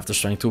doesn't have the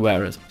strength to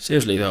wear it.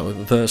 Seriously though,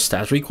 the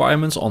stat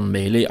requirements on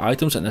melee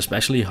items and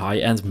especially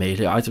high-end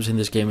melee items in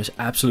this game is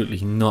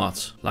absolutely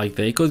nuts. Like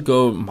they could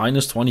go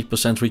minus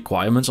 20%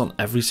 requirements on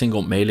every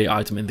single melee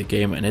item in the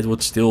game and it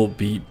would still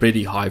be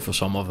pretty high for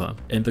some of them.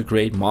 In the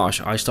Great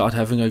Marsh, I start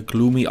having a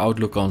gloomy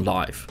outlook on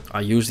life. I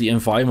use the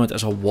environment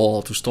as a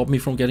wall to stop me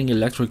from getting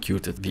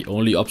electrocuted. The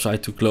only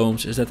upside to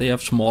clones is that they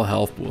have small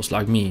health pools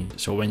like me,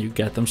 so when you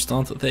get them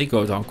stunned, they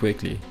go down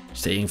quickly.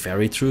 Staying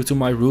very true to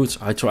my roots,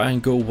 I try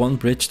and go one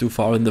bridge too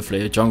far in the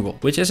Flayer jungle,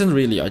 which isn't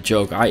really a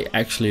joke. I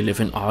actually live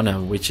in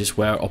Arnhem, which is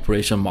where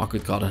Operation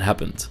Market Garden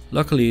happened.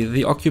 Luckily,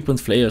 the occupant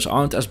Flayers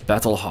aren't as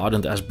battle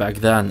hardened as back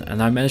then,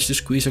 and I managed to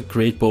squeeze a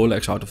Great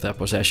Poleaxe out of their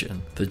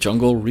possession. The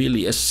jungle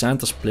really is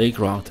Santa's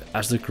playground,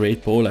 as the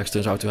Great Poleaxe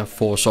turns out to have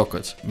 4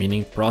 sockets,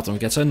 meaning Pratham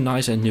gets a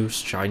nice and new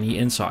shiny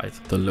inside.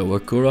 The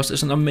Lower Kuras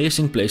is an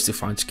amazing place to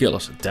find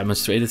skillers,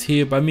 demonstrated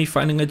here by me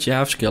finding a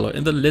Jav skiller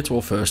in the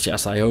literal first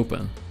chest I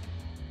open.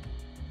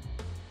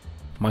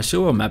 My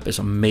sewer map is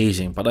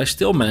amazing, but I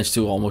still managed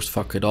to almost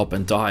fuck it up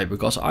and die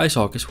because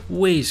Icehawk is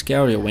way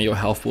scarier when your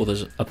health pool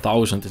is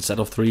 1000 instead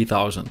of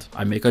 3000.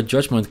 I make a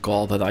judgment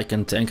call that I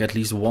can tank at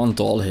least one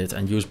doll hit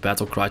and use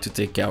Battle Cry to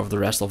take care of the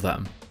rest of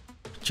them.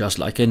 Just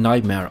like a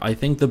Nightmare, I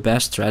think the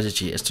best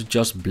strategy is to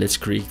just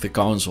blitzkrieg the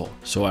council,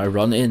 so I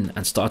run in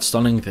and start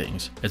stunning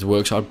things. It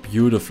works out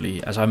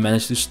beautifully as I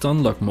manage to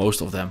stunlock most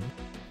of them.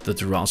 The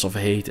Durance of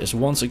Hate is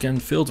once again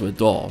filled with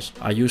dolls.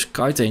 I use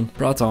Kiting,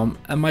 Pratham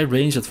and my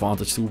range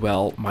advantage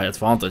to my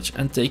advantage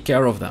and take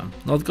care of them.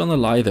 Not gonna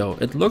lie though,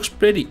 it looks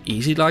pretty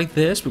easy like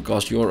this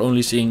because you're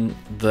only seeing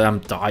them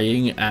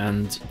dying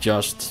and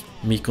just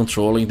me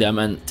controlling them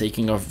and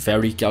taking a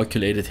very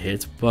calculated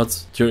hit,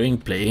 but during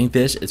playing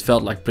this it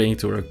felt like playing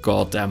through a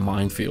goddamn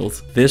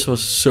minefield. This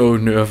was so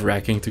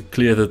nerve-wracking to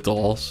clear the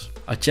dolls.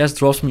 A chest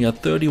drops me a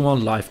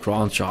 31 life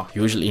crown shard,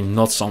 usually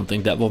not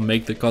something that will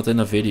make the cut in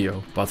a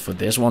video, but for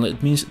this one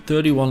it means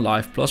 31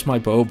 life plus my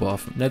bow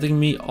buff, netting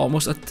me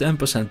almost a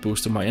 10%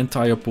 boost to my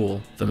entire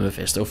pool. The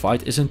Mephisto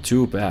fight isn't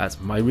too bad,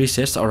 my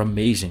resists are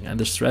amazing and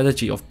the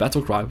strategy of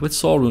Battlecry with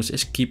soul runes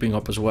is keeping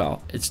up as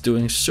well. It's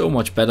doing so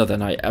much better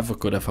than I ever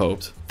could have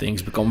hoped.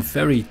 Things become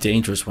very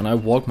dangerous when I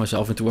walk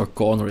myself into a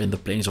corner in the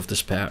Plains of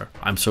Despair.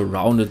 I'm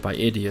surrounded by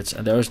idiots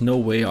and there is no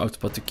way out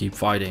but to keep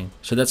fighting,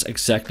 so that's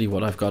exactly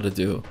what I've got to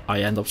do.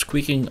 I end up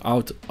squeaking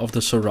out of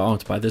the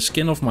surround by the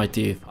skin of my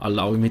teeth,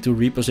 allowing me to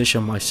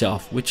reposition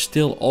myself, which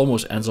still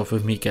almost ends up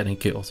with me getting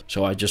killed.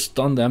 So I just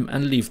stun them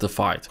and leave the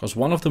fight, because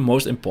one of the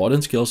most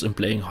important skills in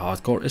playing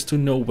hardcore is to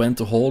know when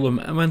to hold them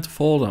and when to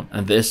fold them,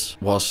 and this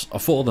was a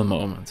fold them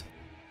moment.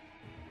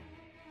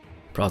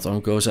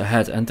 Pratham goes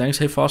ahead and tanks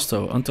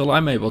Hephasto until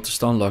I'm able to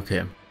stunlock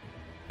him.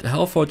 The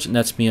Hellforge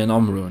nets me an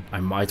Rune. I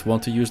might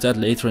want to use that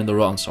later in the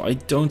run, so I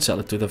don't sell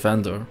it to the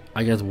vendor.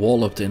 I get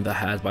walloped in the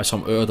head by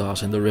some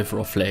Urdars in the River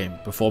of Flame,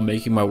 before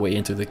making my way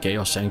into the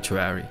Chaos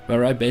Sanctuary,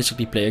 where I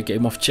basically play a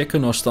game of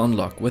chicken or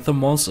stunlock with the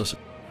monsters.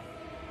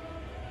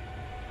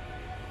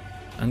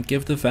 and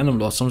give the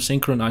Venomlord some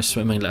synchronized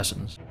swimming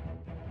lessons.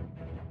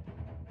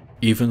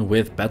 Even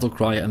with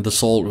Battlecry and the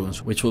Soul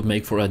Runes, which would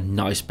make for a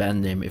nice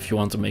band name if you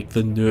want to make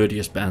the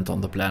nerdiest band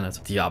on the planet.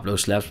 Diablo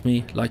slaps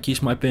me like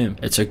he's my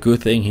pimp. It's a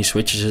good thing he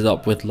switches it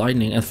up with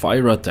lightning and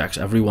fire attacks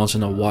every once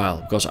in a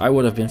while, because I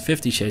would have been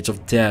 50 Shades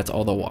of dead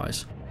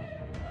otherwise.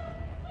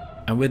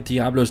 And with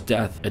Diablo's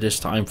death, it is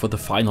time for the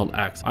final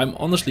act. I'm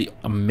honestly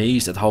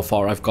amazed at how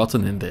far I've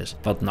gotten in this,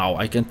 but now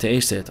I can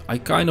taste it. I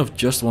kind of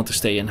just want to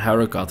stay in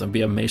Harrogate and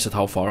be amazed at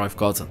how far I've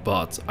gotten,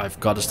 but I've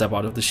got to step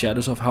out of the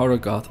shadows of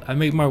Harrogate and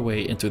make my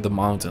way into the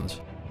mountains.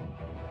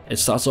 It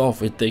starts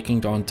off with taking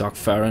down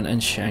Farron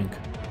and Shank,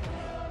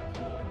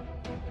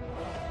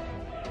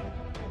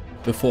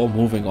 before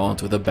moving on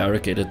to the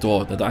barricaded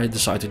door that I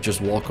decide to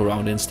just walk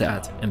around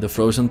instead. In the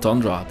frozen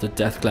tundra, the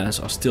Death Clans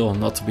are still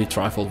not to be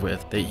trifled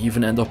with. They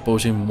even end up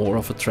posing more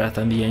of a threat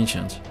than the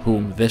Ancients,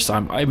 whom this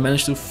time I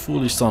managed to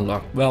fully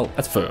stunlock. Well,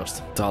 at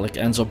first. Dalek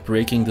ends up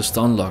breaking the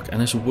stunlock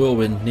and his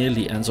whirlwind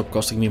nearly ends up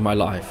costing me my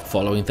life.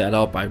 Following that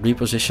up, I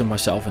reposition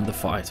myself in the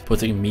fight,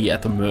 putting me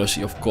at the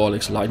mercy of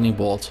Gorlik's lightning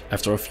bolts.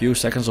 After a few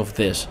seconds of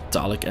this,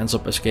 Dalek ends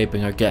up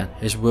escaping again.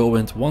 His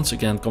whirlwind once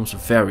again comes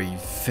very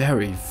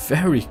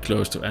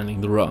close to ending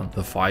the run.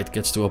 The fight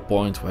gets to a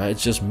point where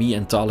it's just me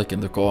and Dalek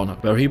in the corner,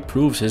 where he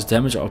proves his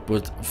damage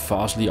output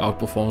vastly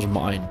outperforms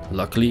mine.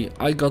 Luckily,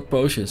 I got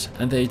potions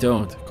and they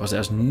don't, cause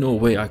there's no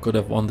way I could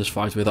have won this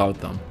fight without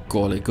them.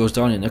 Gorlik goes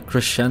down in a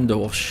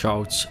crescendo of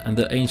shouts and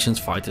the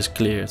Ancient's fight is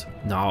cleared.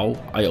 Now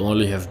I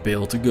only have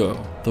Bale to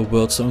go. The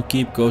Worldstone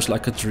Keep goes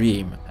like a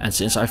dream, and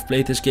since I've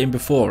played this game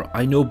before,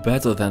 I know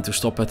better than to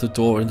stop at the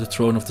door in the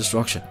Throne of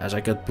Destruction as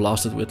I get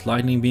blasted with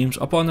lightning beams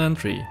upon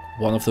entry.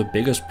 One of the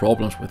biggest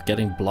problems with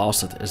getting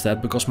blasted is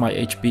that because my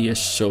HP is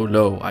so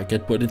low, I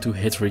get put into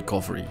hit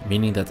recovery,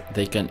 meaning that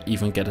they can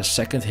even get a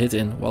second hit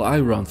in while I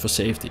run for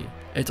safety.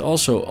 It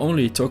also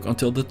only took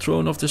until the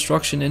Throne of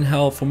Destruction in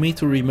Hell for me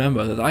to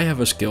remember that I have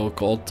a skill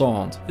called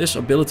Taunt. This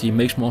ability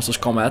makes monsters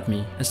come at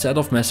me instead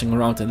of messing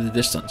around in the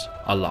distance,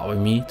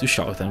 allowing me to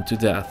shout them to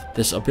death.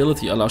 This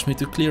ability allows me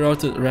to clear out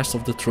the rest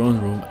of the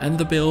throne room and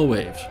the Bale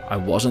waves. I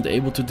wasn't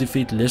able to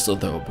defeat Lister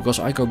though, because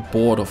I got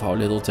bored of how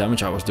little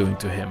damage I was doing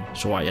to him,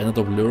 so I ended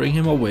up luring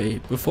him away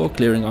before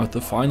clearing out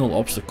the final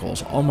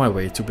obstacles on my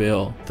way to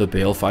Bale. The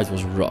Bale fight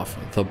was rough.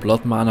 The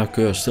Blood Mana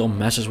curse still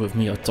messes with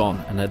me a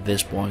ton, and at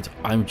this point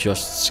I'm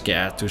just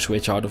scared to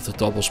switch out of the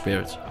double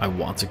spirits. I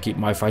want to keep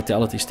my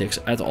vitality sticks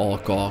at all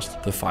costs.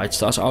 The fight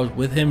starts out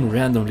with him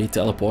randomly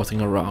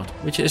teleporting around,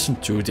 which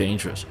isn't too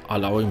dangerous,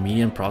 allowing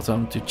me and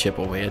Pratham to chip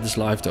away at his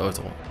life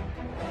total.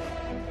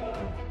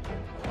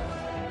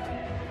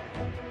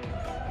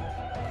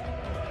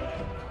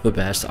 The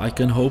best I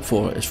can hope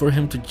for is for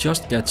him to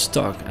just get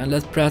stuck and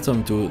let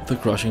Pratham do the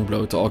crushing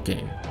blow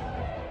talking.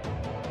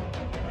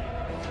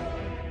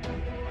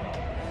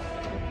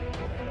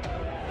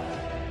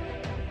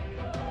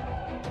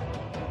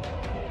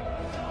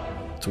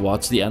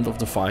 Towards the end of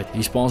the fight,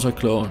 he spawns a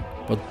clone,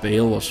 but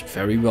Bale was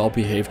very well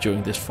behaved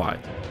during this fight.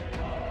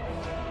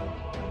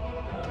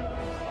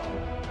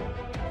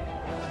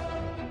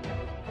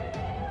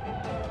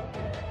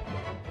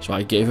 So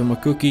I gave him a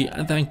cookie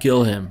and then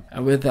kill him,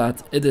 and with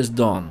that it is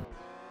done.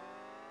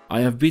 I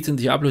have beaten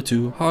Diablo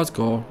 2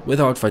 hardcore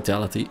without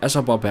vitality as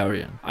a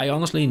barbarian. I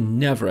honestly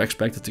never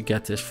expected to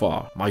get this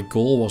far. My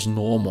goal was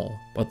normal,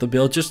 but the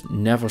build just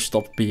never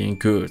stopped being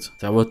good.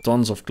 There were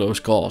tons of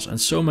close calls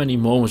and so many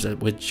moments that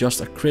with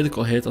just a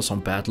critical hit or some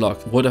bad luck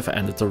would have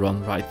ended the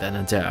run right then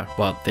and there,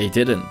 but they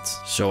didn't,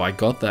 so I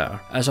got there.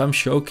 As I'm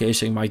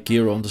showcasing my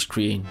gear on the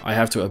screen, I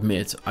have to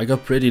admit I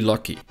got pretty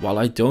lucky. While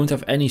I don't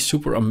have any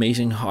super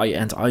amazing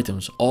high-end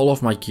items, all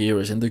of my gear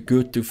is in the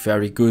good to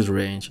very good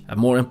range, and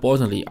more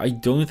importantly, I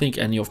don't think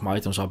any of my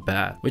items are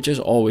bad, which is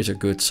always a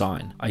good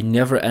sign. I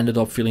never ended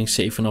up feeling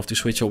safe enough to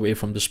switch away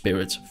from the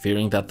spirits,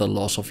 fearing that the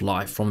loss of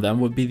life from them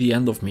would be the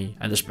end of me,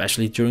 and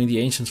especially during the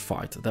Ancients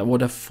fight, that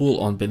would have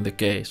full on been the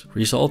case,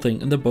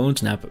 resulting in the Bone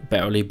Snap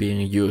barely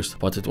being used,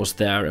 but it was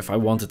there if I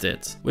wanted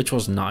it, which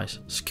was nice.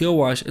 Skill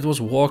wise, it was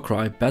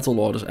Warcry, Battle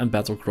Orders and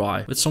Battle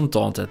Cry, with some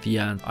Taunt at the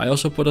end. I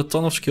also put a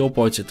ton of skill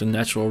points into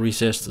natural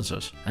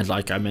resistances, and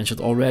like I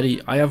mentioned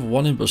already, I have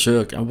one in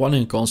Berserk and one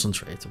in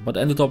Concentrate, but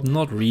ended up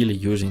not really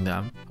using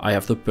them. I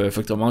have the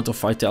perfect amount of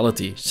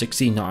vitality,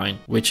 69,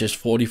 which is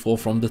 44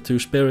 from the two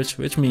spirits,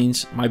 which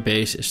means my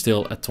base is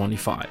still at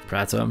 25.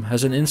 Pratham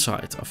has an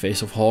Insight, a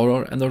Face of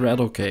Horror and a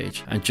Rattle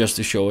Cage, and just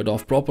to show it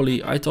off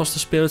properly, I tossed the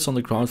spirits on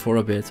the ground for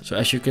a bit, so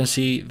as you can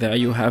see, there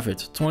you have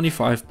it,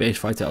 25 base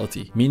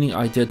vitality, meaning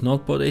I did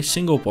not put a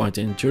single point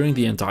in during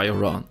the entire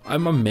run.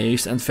 I'm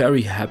amazed and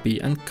very happy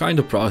and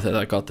kinda proud that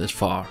I got this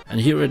far. And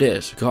here it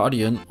is,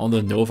 Guardian on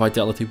the no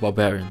vitality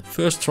Barbarian,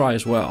 first try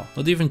as well.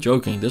 Not even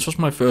joking, this was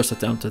my first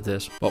attempt at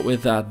this. But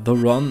with that, the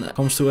run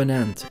comes to an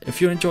end.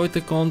 If you enjoyed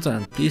the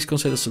content, please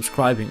consider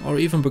subscribing or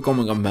even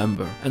becoming a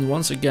member. And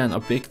once again, a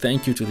big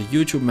thank you to the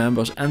YouTube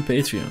members and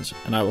Patreons.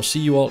 And I will see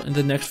you all in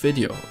the next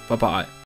video. Bye bye.